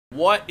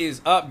What is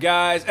up,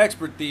 guys?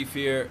 Expert Thief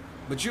here,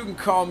 but you can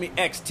call me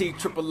XT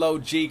Triple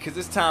OG because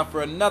it's time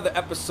for another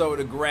episode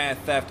of Grand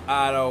Theft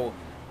Auto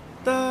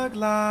Thug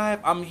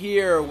Life. I'm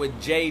here with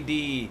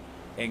JD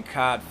and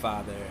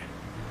Codfather,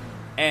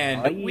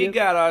 and we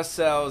got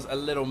ourselves a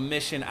little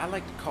mission I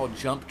like to call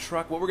Jump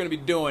Truck. What we're going to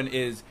be doing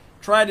is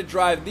trying to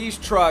drive these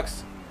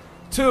trucks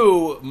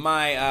to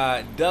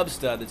my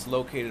Dubsta that's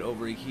located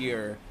over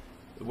here.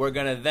 We're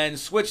going to then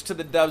switch to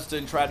the Dubsta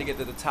and try to get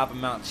to the top of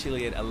Mount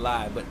Chiliad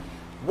alive. But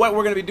what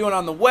we're going to be doing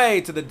on the way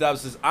to the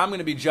Dubsta is I'm going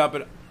to be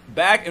jumping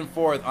back and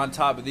forth on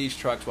top of these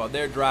trucks while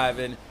they're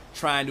driving,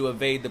 trying to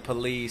evade the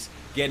police,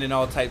 getting in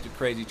all types of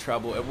crazy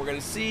trouble. And we're going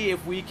to see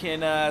if we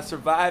can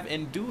survive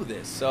and do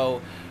this.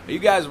 So, are you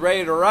guys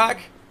ready to rock?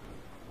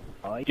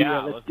 Oh,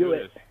 yeah, let's do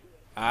it.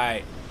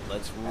 Alright,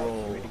 let's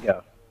roll. Here we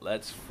go.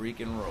 Let's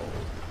freaking roll.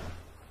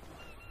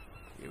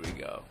 Here we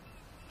go.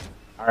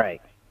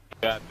 Alright.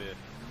 Got this.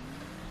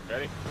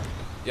 Ready?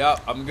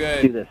 Yup, I'm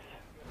good. Do this.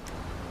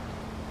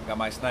 Got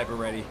my sniper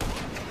ready.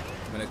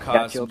 I'm gonna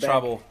cause some back.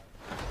 trouble.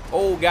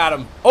 Oh, got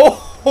him.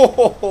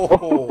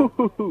 Oh,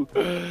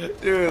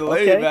 dude, the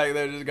lady back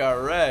there just got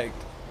wrecked.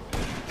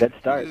 Good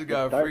start. She just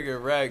got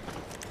freaking wrecked.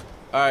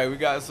 All right, we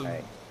got some.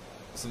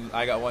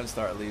 I got one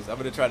star at least. I'm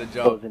gonna try to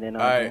jump. Closing in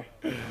on all right.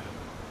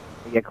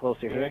 We get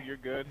closer here. You're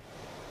good.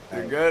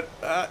 You're good.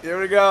 Here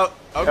we go.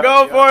 I'm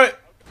going for it.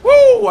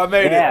 Woo! I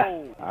made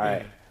it. All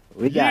right.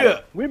 We got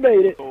it. We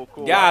made it. Cool,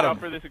 cool. Got Watch him. out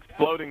for this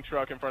exploding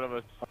truck in front of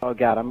us. Oh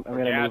God, I'm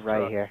gonna gas move right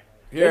truck. here.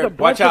 Here,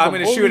 watch out. I'm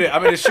gonna shoot it.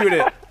 I'm gonna shoot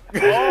it.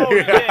 Oh,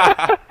 shit.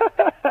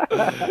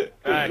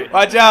 Right.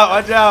 Watch out.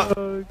 Watch out.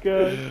 Oh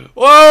God.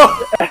 Whoa!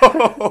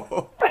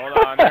 Hold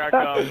on, here I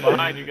come.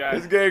 Behind you guys.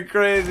 It's getting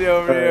crazy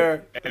over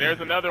here. And there's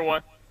another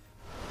one.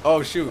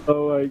 Oh shoot!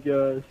 Oh my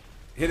gosh.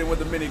 Hit him with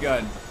the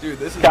minigun, dude.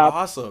 This is Cop.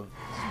 awesome.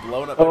 It's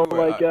blowing up Oh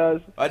everywhere. my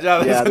gosh. Watch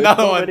out! Yeah, There's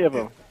another so one. many of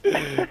them.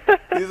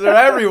 These are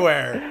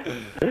everywhere.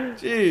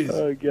 Jeez.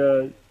 Oh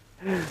God.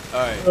 All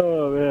right.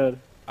 Oh man.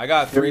 I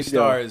got Here 3 we go.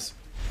 stars.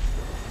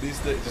 These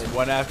just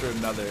one after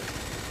another.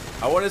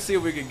 I want to see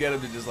if we can get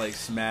him to just like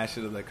smash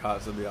into the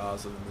cops. That'd be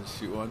awesome. And just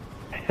shoot one.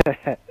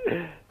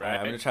 Right.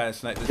 I'm gonna try to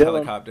snipe this Kill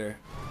him. helicopter.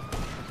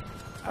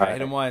 All All right.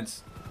 Hit him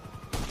once.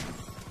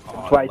 Oh,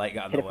 the Twice. light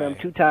got in Hit the it from way.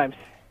 2 times.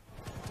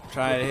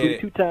 Trying to hit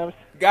Two it. times.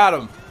 Got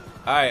him.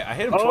 All right. I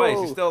hit him twice.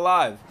 He's Oh. still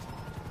alive.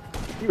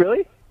 You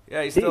really?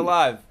 Yeah, he's still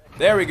alive.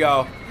 There we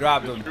go.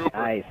 Dropped him.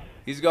 Nice.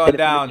 He's Hit going it from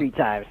down. 3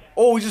 times.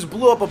 Oh, he just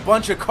blew up a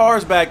bunch of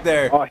cars back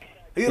there. Oh,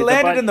 He here's a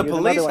landed bunch. in the Here's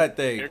police, another I one.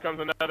 think. Here comes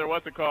another,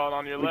 what's it called,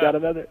 on your We left. got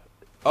another.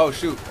 Oh,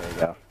 shoot. There you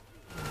go.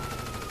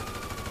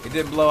 It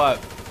didn't blow up.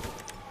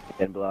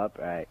 Didn't blow up.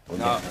 All right. We'll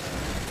No. get it.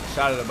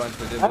 Shot at a bunch,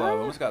 but it didn't blow up.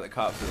 Almost got the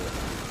cops with it.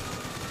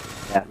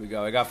 Yeah. Here we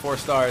go. I got 4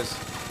 stars.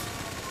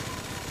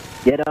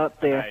 Get up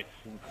there. Nice.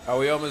 Are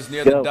we almost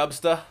near Go. the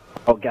Dubsta?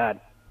 Oh God.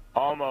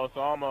 Almost,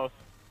 almost.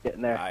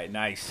 Getting there. All right,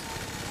 nice.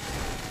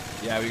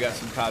 Yeah, we got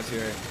some cops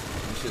here.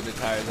 We shoot the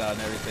tires out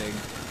and everything.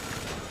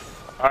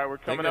 All right, we're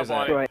coming up there's on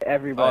Destroy it.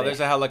 everybody. Oh, there's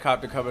a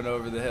helicopter coming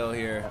over the hill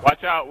here.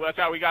 Watch out, watch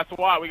out. We got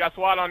SWAT. We got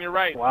SWAT on your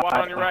right. SWAT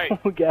on your right.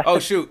 Oh, God. Oh,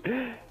 shoot.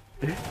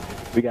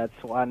 We got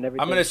SWAT and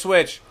everything. I'm going to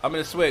switch. I'm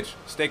going to switch.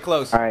 Stay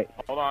close. All right.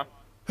 Hold on.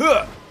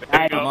 Huh.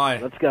 There you Come go.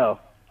 on. Let's go.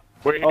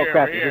 We're here, Oh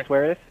crap! we're Is here. this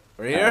where it is?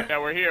 We're here? Yeah,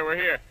 we're here, we're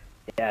here.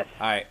 Yes.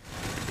 All right.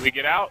 Can we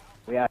get out?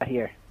 We are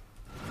here.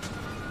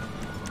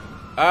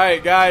 All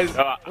right, guys.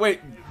 Wait,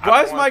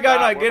 why is my guy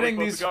not getting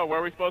these? Where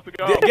are we supposed to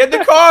go? Get in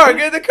the car!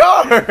 Get in the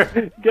car!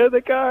 Get in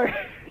the car.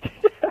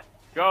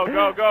 Go,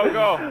 go, go,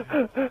 go.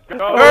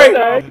 Go. Hurry!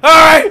 Okay.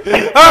 Alright!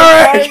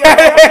 Alright!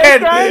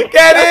 Get in!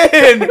 Get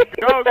in!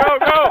 Go, go,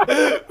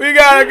 go. We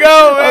gotta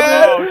go,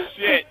 man! Oh,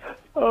 shit.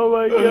 Oh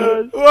my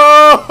God.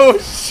 Whoa!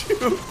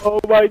 Shoot! Oh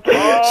my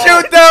God.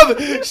 Shoot them!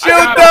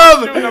 Shoot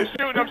them!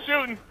 I'm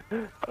shooting.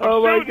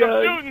 Oh my I'm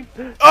God. shooting.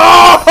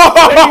 Oh!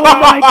 Oh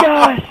my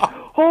gosh.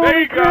 There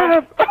Holy you go.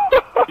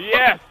 crap.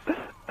 Yes.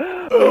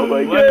 Oh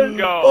my Let's God.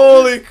 go.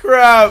 Holy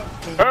crap!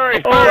 Hurry,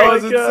 That my hurry.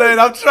 was God. insane.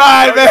 I'm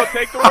trying, Hurry, man. go,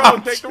 take the road,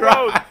 I'm take the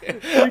road.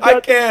 trying. I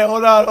can't.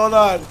 Hold on, hold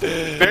on.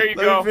 There you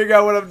Let go. me figure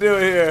out what I'm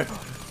doing here.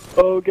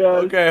 Oh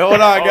God. Okay, hold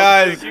on, Oh,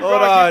 guys. keep Hold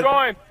going, on. Keep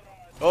going.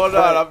 Hold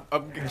on.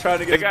 I'm trying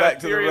to They get us got back a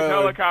to the serious road.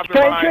 helicopter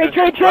Train, behind train, us.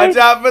 train, train. Watch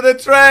out for the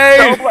train!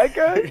 Oh my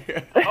God.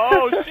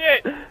 Oh,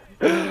 shit.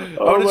 I'm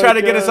Oh gonna my try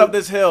to get us God. up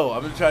this hill.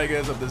 I'm gonna try to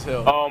get us up this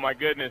hill. Oh, my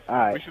goodness. All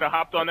right. We should have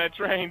hopped on that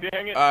train,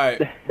 dang it.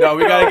 Alright. No,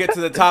 we gotta get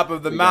to the top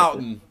of the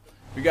mountain.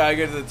 We gotta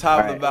get to the top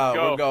of the Alright.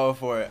 mountain. Let's We're go. going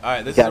for it.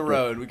 Alright, this is Got a this.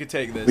 road. We can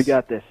take this. We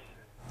got this.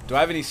 Do I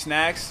have any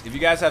snacks? If you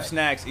guys have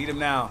snacks, eat them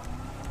now.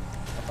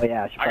 Oh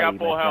yeah. I should I got probably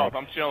full eat my health.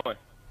 snacks. I'm chilling.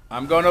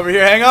 I'm going over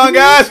here. Hang on,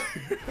 guys!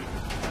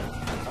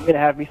 I'm gonna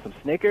have me some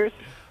Snickers.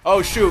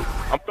 Oh, shoot.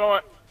 I'm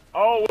throwing.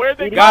 Oh, where'd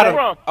they Got come him.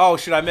 from? Oh,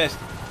 shoot, I missed.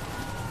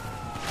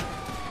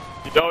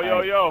 Yo,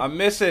 yo, yo. I'm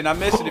missing. I'm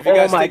missing. If you Oh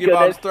guys my think your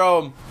bombs, goodness.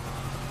 throw them.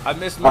 I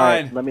missed All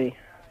right. mine. Let me.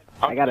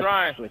 I'm I gotta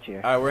trying. switch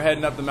here. Alright, we're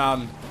heading up the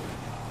mountain.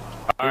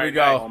 All Here we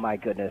right, go. Oh my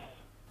goodness.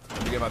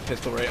 Let me get my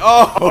pistol ready.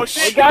 Oh, Oh,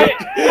 shit. shit. Get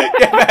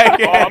Get back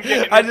I'm here.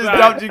 getting I just inside.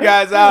 dumped you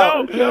guys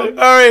out. No, no.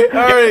 Hurry,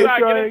 hurry.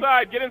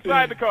 inside, get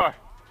inside the car.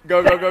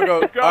 Go, go, go,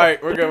 go. Go. All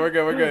right, we're good, we're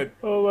good, we're good.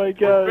 Oh my We're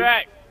god.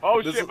 back.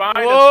 Oh This shit, is- behind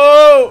us.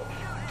 Whoa!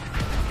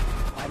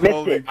 I missed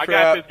Holy it. I crap.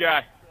 got this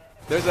guy.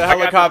 There's a got this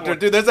helicopter. one.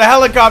 Dude, there's a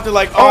helicopter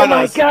like Oh on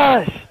my us.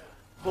 gosh.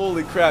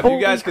 Holy crap. Holy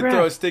you guys could crap.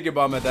 throw a sticky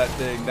bomb at that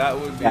thing. That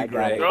would be I got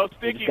great. it. Throw You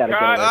sticky just gotta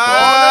cod. go.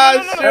 Ah, Oh,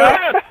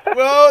 no, no,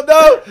 no, no,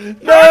 no, shoot.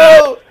 Whoa, no.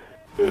 No.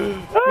 No,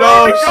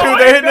 Where we shoot. going?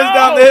 They're hitting us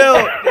down the No.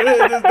 hill. They're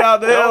hitting us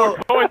down the no. hill.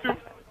 We're going to.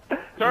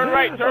 Turn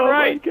right, turn Oh my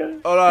right.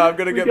 god. Hold on. I'm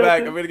going to We get got back.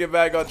 this. I'm going to get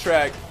back on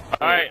track.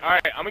 All right.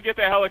 I'm gonna get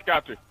that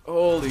helicopter.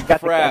 Holy I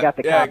crap. got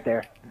the Yeah, cop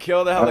there.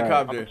 kill the All right.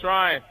 helicopter. I'm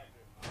trying.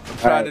 I'm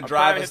trying to I'm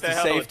drive trying us to to hit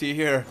the heli. safety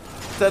here.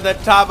 To the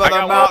top of I the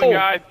got one of mountain. the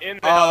guys in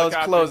the Oh, that was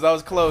helicopter. close. That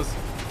was close.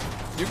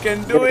 You can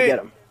I'm do gonna it. get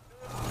him.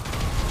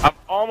 I've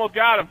almost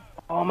got him.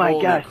 Oh my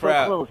Holy gosh,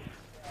 crap. so close.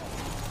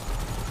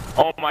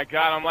 Oh my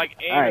god, I'm like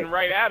aiming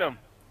right at him.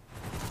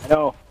 I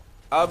know.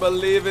 I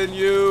believe in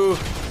you.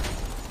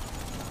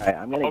 Alright,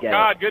 I'm gonna Oh get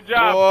god, it. good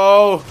job.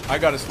 Whoa. I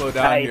got to slow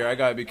down Nice. here. I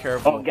got to be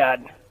careful. Oh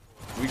god.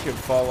 We can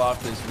fall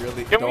off this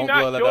really. Can we Don't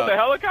not blow that kill the up.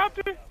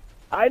 helicopter?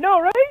 I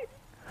know, right?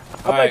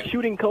 I'm All like right.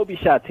 shooting Kobe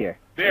shots here.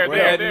 There, We're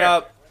there, heading there.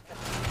 up.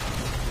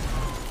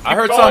 I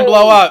heard Go. something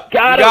blow up.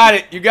 Got You him. got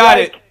it. You got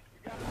it.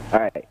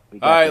 Alright, we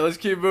got All right, this. let's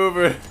keep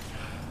moving.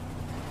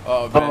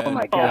 Oh man.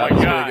 my Yeah, God. I'm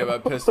just gonna God. get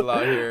my pistol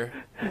out here.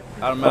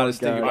 I'm out of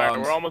sticky God. All right,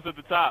 bombs. we're almost at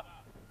the top.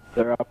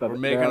 They're up, We're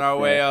making our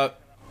way up.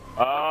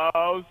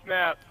 Oh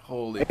snap!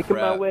 Holy Making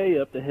my crap. way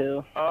up the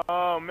hill.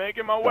 Oh,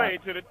 making my way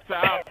to the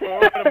top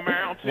of the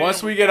mountain.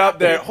 Once we get up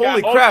there,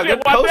 holy Oh, crap,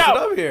 shit, they're watch posted out.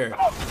 up here.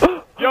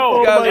 Yo,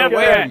 You guys my are F God.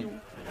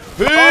 waiting.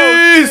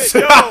 Peace!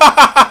 shit, yo.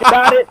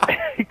 Got it!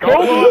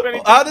 Don't blow up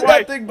anything How did that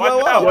twice. thing Watch blow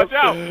out, up? Watch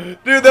out!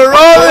 Dude, they're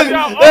rolling! Watch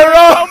out. They're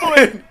Oh,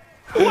 rolling!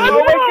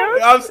 Oh my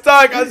god! I'm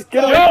stuck, I'm stuck.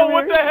 Yo,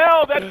 what the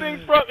hell? That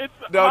thing's from. It's.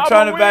 No, I'm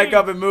trying to back Halloween.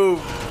 up and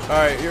move.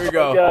 Alright, here we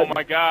go. God. Oh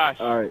my gosh!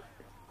 Alright,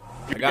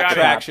 I got got it.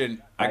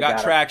 traction. I I got got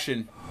it.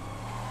 traction.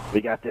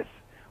 we got this.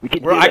 We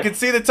can We're, do I this. can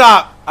see the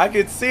top. I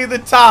can see the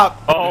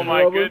top. Oh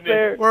my We're almost goodness!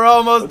 there. We're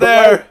almost The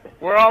there. light.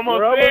 We're almost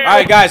We're almost there. All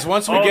right, guys.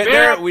 Once we Oh, get they're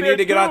there, up we there need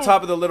to get on too.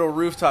 top of the little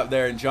rooftop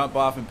there and jump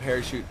off and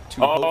parachute to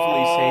hopefully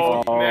Oh.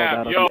 safety. Oh, Snap.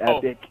 that'll Yo.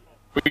 be epic.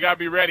 We gotta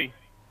be ready.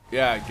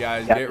 Yeah,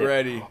 guys, Got get this.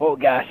 ready. Oh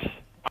gosh.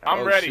 I'm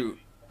Oh, ready. shoot.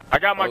 I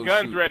got my Oh,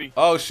 guns shoot. ready.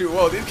 Oh shoot!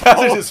 Whoa, these guys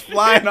Oh, are just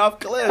flying off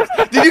cliffs.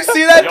 Did you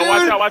see that, Yo, dude?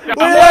 watch out, watch out.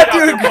 Where did Watch that out,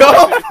 dude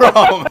they're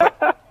come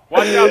from?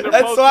 Watch out! They're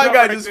That posted SWAT up guy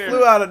right just there.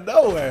 flew out of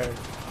nowhere.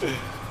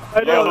 I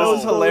Yo, know, that this was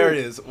is so weird.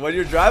 hilarious. When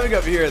you're driving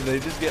up here, they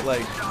just get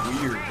like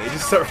weird. They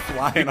just start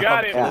flying You got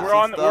off it. cliffs We're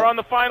on. and We're stuff. on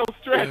the final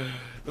stretch.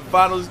 The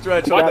final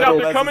stretch. Watch got out!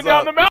 this. They're coming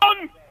down the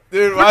mountain.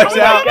 Dude, watch Oh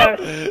my out.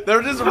 God.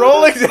 They're just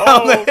rolling down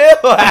Oh. the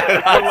hill at We're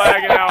us.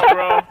 lagging out,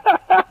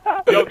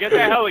 bro. Yo, get the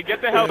heli.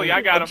 Get the heli.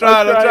 I got him. I'm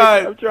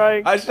trying. I'm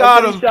trying. I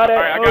shot I'm him. getting Shot at.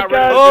 All right, I oh, got rid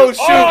God. of Oh this.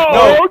 shoot!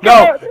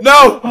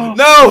 Oh,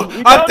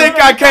 No! I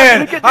think I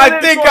can. We can do I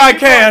this, think boys. I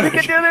We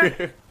can do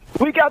can.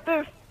 We got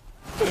this.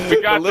 We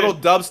The got little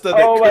this. dubster that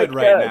Oh my could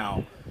right God.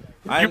 now.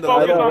 I You am the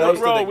focus little on the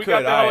dubster road. that We could.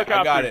 got the All right,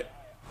 I got helicopter. it.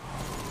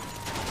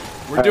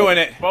 We're doing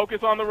it. Focus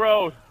on the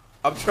road.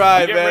 I'm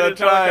trying, Get man. rid I'm of this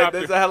trying. helicopter.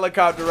 There's a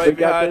helicopter right We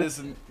got behind this.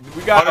 us, and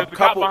we got there's a a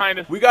cop couple. behind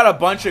us. We got a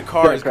bunch of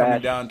cars Gonna coming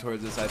crash. down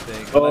towards us. I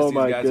think. Oh Unless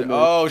my these guys goodness.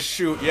 are. Oh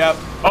shoot! Yep.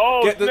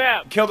 Oh Get the.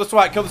 snap! Kill the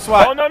SWAT. Kill the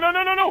SWAT. Oh no no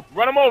no no no!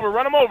 Run him over!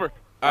 Run him over!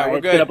 All right, we're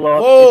it's good. gonna blow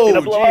up. Whoa, It's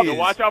gonna blow up. So jeez.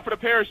 watch out for the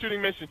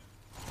parachuting mission.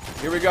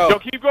 Here we Yo, go.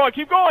 keep going,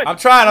 keep going. I'm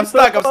trying. I'm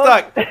stuck. I'm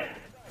stuck.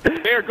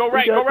 There, go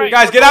right, got go right. this.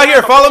 Guys, Go get out down,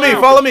 here. go Follow me.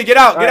 down. Follow me. Get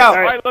out. Get All out.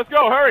 All right, let's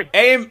go. Hurry.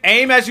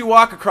 Aim as you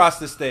walk across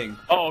this thing.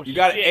 Oh, You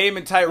got to shit. aim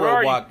and Where are tightrope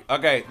you? walk.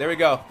 Okay, there we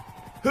go.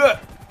 Huh.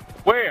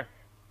 Where?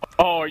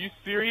 Oh, are you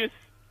serious?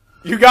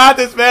 You got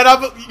this, man.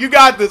 You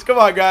got this. Come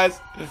on, guys.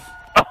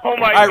 Oh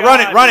my All right, God.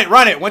 run it, run it,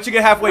 run it. Once you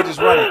get halfway, just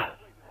run it.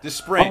 Just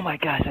sprint. Oh my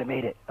gosh, I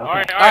made it. Okay. All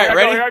right, All right, I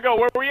ready? Go, here I go.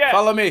 Where we at?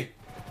 Follow me.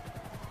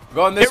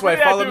 Going this Get way. rid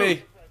of that Follow dude.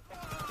 me.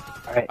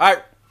 All right. All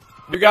right.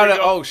 We got we to.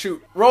 go. Oh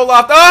shoot! Roll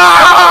off.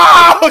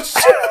 Oh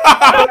shit!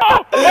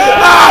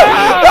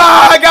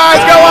 Guys,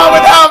 go on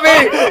without me.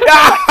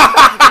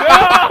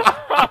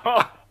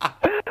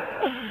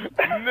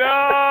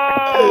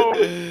 No!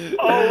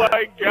 Oh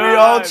my God! We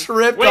all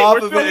tripped Wait, off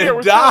we're of still it here, and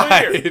we're still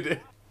here.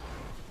 died.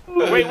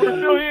 Wait, we're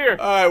still here.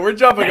 All right, we're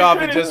jumping off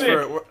it Finish just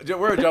it. for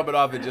we're jumping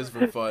off it just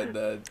for fun.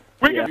 Then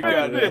We Yeah. can we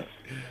finish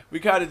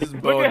this. kind of just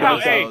Look boned at how.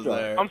 Hey, ourselves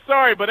there. I'm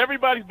sorry, but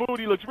everybody's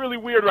booty looks really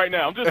weird right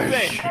now. I'm just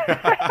saying.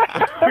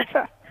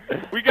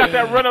 we got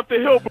that run up the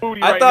hill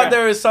booty I right thought now.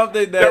 there was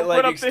something that That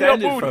like run up the hill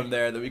extended booty. from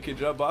there that we could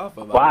jump off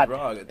of. I was What?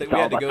 wrong. I think It's we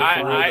all had to go about-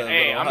 through I, the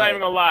hey, little I'm not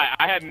even gonna lie.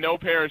 I had no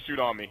parachute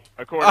on me,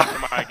 according to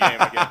my game.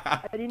 I guess.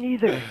 I didn't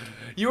either.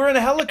 You were in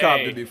a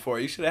helicopter Hey. before.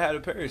 You should have had a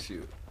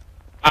parachute.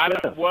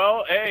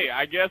 Well, hey,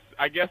 I guess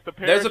the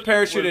parachute. There's a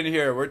parachute was, in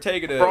here. We're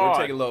taking a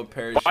fraud. little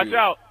parachute. Watch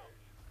out!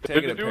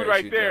 Taking There's a a dude right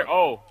parachute there. jump.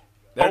 Oh,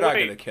 They're oh, not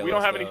wait, gonna kill we us.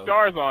 don't have any though.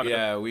 stars on it.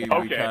 Yeah, we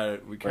Okay.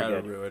 kind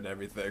of good. ruined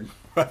everything.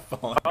 by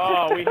falling.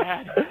 Oh, we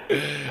had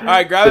it. All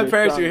right, grab a Good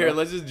parachute song, here. though.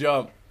 Let's just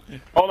jump.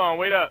 Hold on,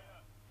 wait up.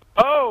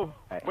 Oh,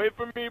 Right. wait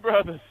for me,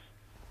 brothers.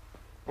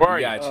 Where are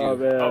We you? got you. Oh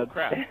man. Oh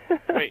crap!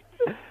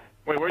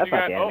 Wait, Wait, where'd That's you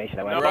not guys? the Oh, animation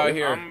I no, wanted. We're out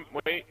here.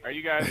 Wait, are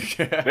you guys?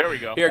 There we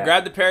go. Here,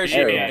 grab the parachute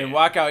There we go. and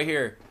walk out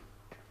here.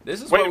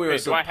 This is Wait, what we were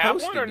wait, do I supposed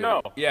have one to or do.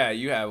 no? Yeah,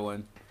 you have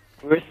one.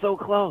 We're so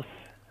close.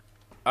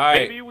 All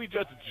right. Maybe we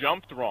just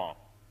jumped wrong.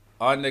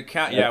 On the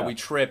count, yeah, we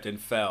tripped and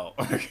fell.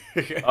 Oh.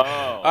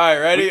 All right,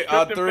 ready? We tripped On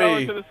and fell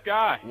three. into the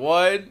sky.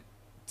 1,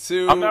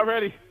 2. I'm not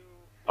ready.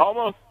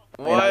 Almost.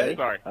 One,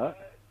 Sorry.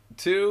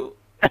 2.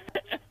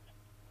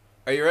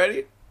 Are you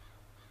ready?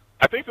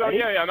 I think so.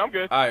 Yeah, and I'm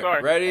good. All right,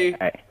 Sorry. ready? All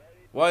right.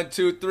 1,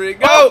 2, 3,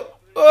 go!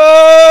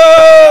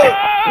 Oh!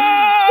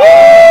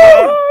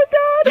 Ah!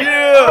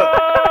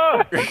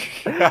 Yeah!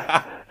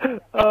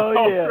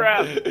 Oh, yeah.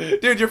 Crap.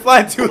 Dude, you're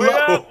flying too low.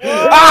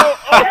 Whoa.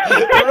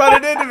 You're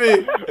running into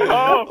me.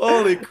 Oh.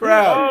 Holy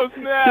crap. Oh,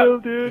 snap. Chill,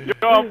 dude. Yo,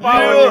 I'm Oh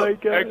following my you.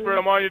 God. Expert,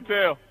 I'm on your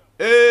tail.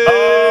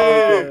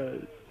 Hey!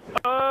 Yes.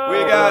 We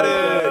got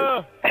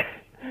it.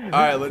 All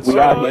right, let's We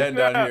try got to it. land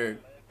down here.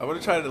 I want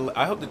to try to.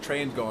 I hope the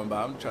train's going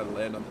by. I'm trying to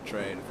land on the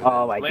train. If it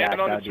Oh is. my god.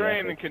 Land on that'd the be train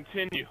and epic.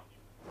 continue.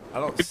 I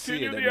don't see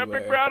Continue it the epic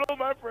anywhere. battle,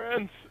 my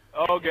friends.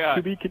 Oh, To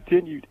God. be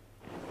continued.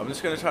 I'm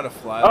just gonna try to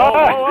fly. Oh,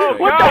 on the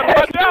train. God,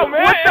 watch out,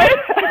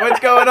 man. What's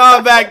going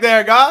on back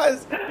there,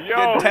 guys? Yo,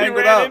 Getting he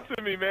tangled ran up.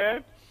 into me,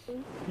 man.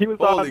 He was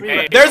Holy on me. crap!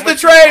 Hey, There's I'm the gonna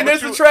train. shoot-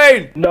 There's the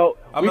train. No.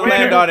 I'm we gonna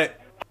land didn't. on it.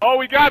 Oh,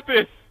 we got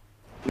this.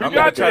 We I'm got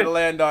gonna try this. to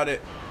land on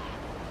it.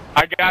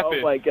 I got Oh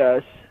this. my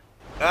gosh.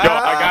 I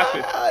got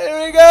this.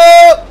 Here we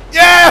go.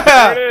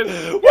 Yeah. There it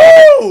is.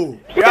 Woo!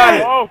 Got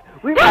it. Oh,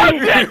 We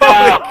made it.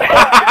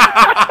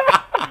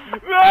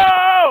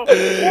 no!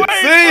 Wait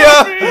See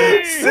ya. for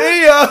me!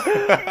 See ya.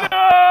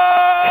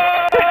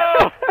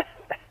 No!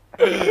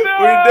 We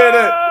did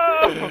it.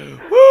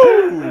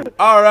 Woo!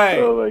 All right.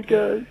 Oh my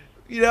gosh.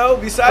 You know,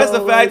 besides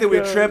the Oh fact my that we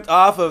God. tripped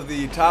off of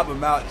the top of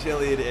Mount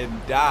Chiliad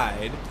and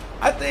died,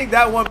 I think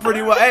that went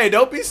pretty well. Hey,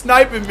 don't be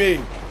sniping me.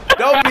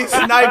 Don't be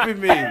sniping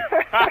me.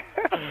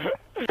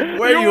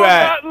 Where you will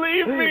at? not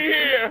leave me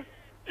here.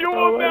 You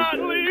Oh will my not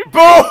God. leave.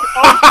 Boom!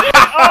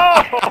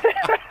 Oh!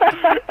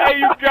 Hey,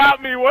 you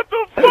got me. What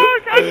the fuck?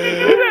 How'd you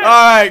do that?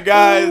 All right,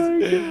 guys.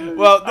 Oh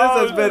Well, this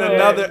Oh, has been man.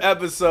 another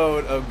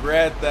episode of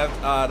Grand Theft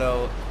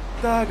Auto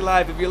Thug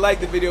Life. If you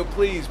liked the video,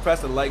 please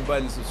press the like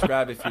button and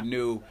subscribe if you're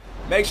new.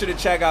 Make sure to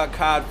check out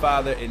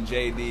Codfather and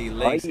JD.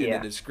 Links in yeah.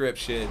 the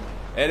description.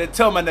 And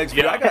until my next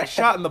video, Yeah. I got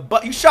shot in the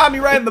butt. You shot me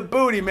right in the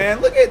booty, man.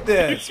 Look at You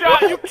this.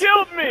 shot. You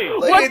killed me.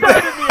 Look What at does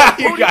that. it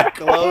mean? You got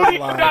Booty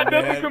clothesline, shot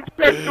doesn't man.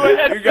 compare to a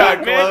headshot, You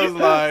got man.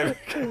 clothesline.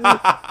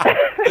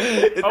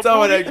 A Until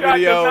my booty next shot does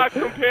video, not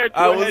compare to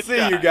I a will see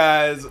headshot. you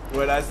guys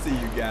when I see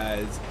you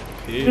guys.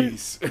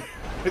 Peace.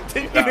 It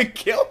didn't even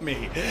kill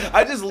me.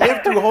 I just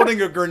lived through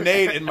holding a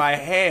grenade in my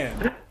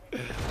hand.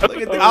 Look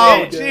at that.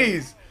 Oh,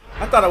 jeez.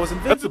 I thought I was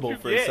invincible you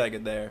for a get.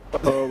 second there.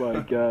 Oh my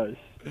gosh.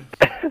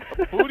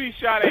 Booty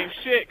shot ain't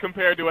shit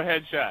compared to a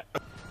headshot.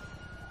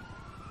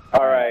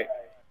 All right.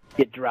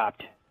 Get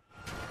dropped.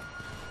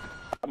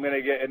 I'm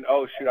gonna get an.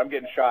 Oh shoot! I'm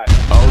getting shot.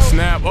 Oh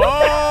snap!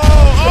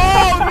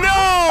 Oh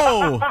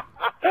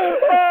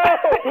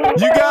no!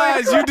 You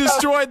guys, you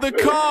destroyed the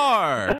car.